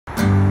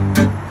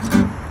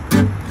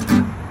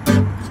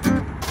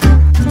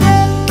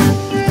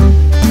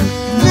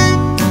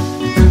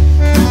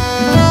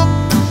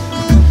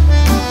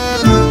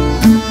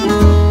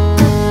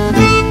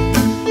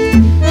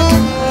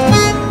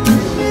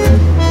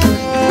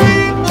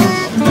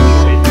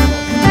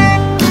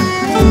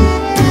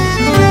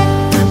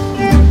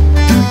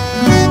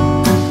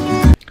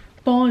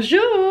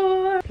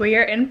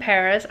We're in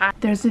Paris.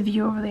 There's a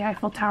view over the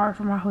Eiffel Tower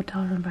from our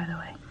hotel room, by the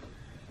way.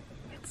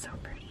 It's so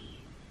pretty.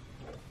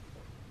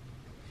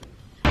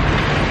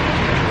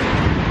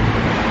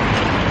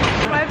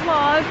 My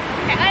vlog.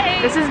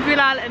 Hey. This is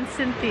Bilal and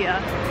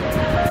Cynthia.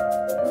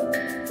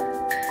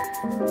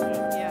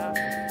 Yeah.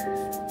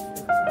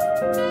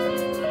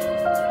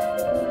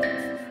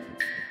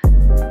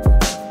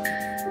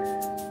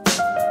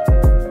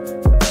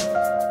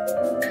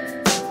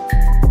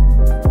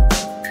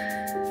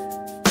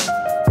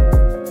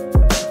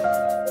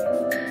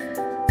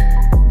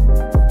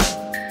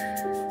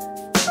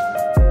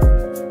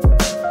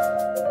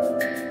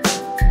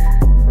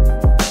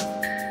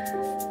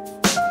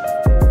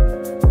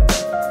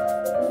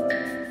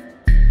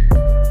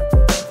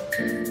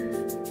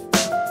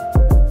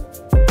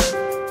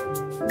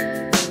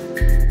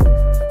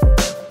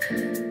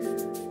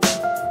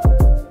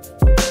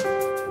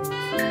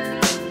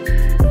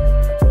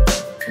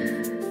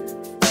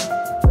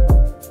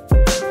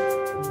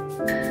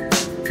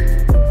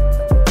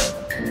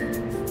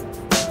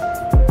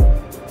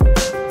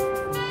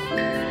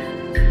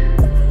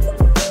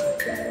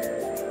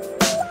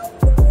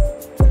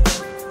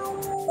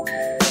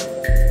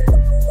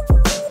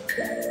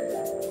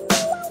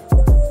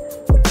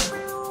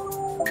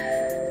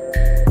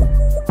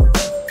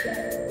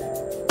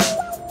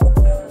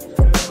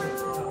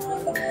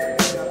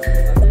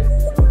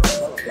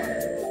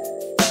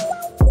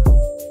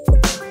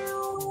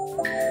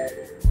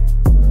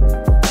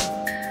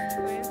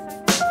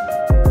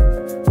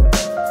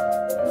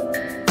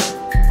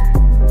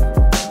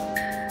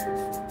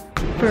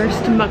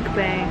 First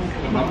mukbang.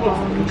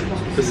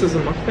 This is a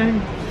mukbang?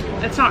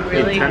 It's not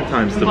really. 10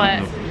 times the but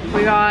menu.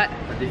 we got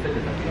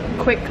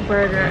quick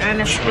burger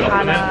and it's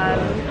halal.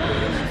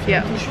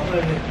 Yeah.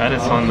 And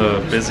it's on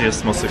the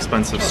busiest, most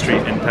expensive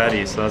street in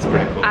Paris, so that's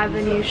pretty cool.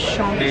 Avenue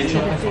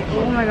Champs-Élysées.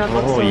 Oh my god,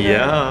 that's Oh so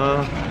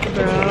yeah. good.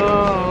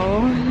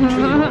 Bro.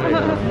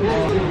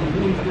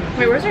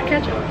 Wait, where's our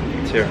ketchup?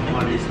 It's here.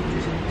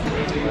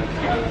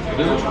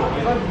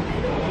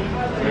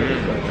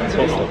 That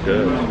smells so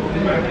good.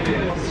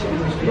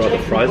 Bro, the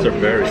fries are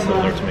very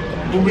similar to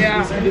McDonald's.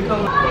 Yeah.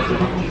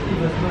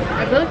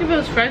 I feel like if it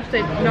was French,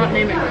 they'd not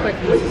name it quick.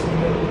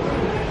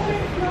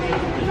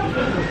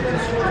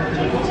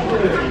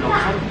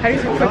 How do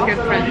you say quick in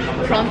French?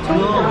 Pronto?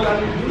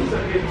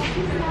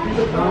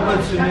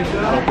 I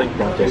don't think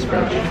Pronto's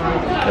French.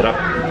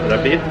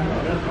 Rapide?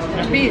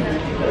 Rapide.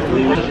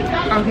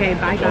 Okay,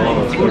 bye guys.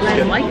 Oh, If you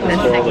guys like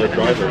this for all the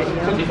segment, drivers.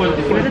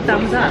 give it a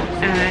thumbs up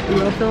and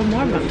we'll film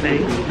more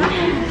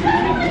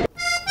mukbangs.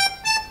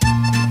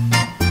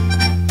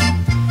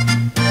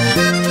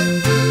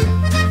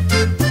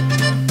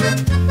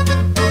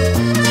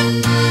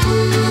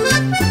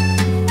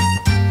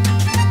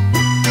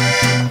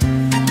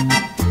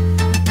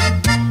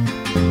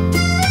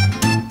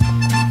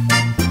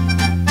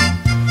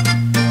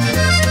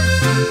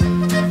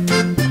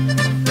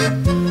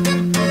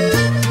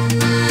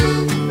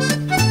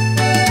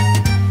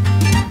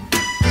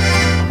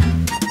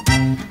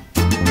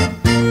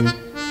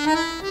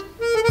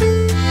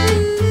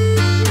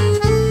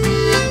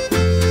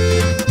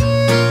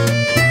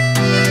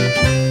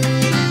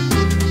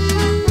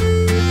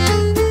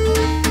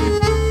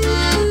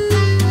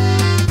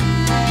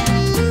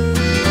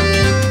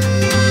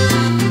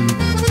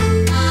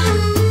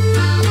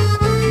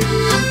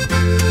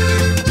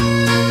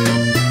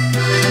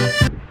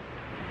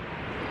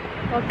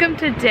 Welcome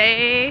to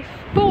day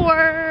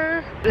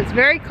 4. It's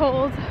very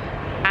cold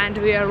and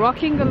we are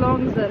walking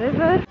along the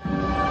river.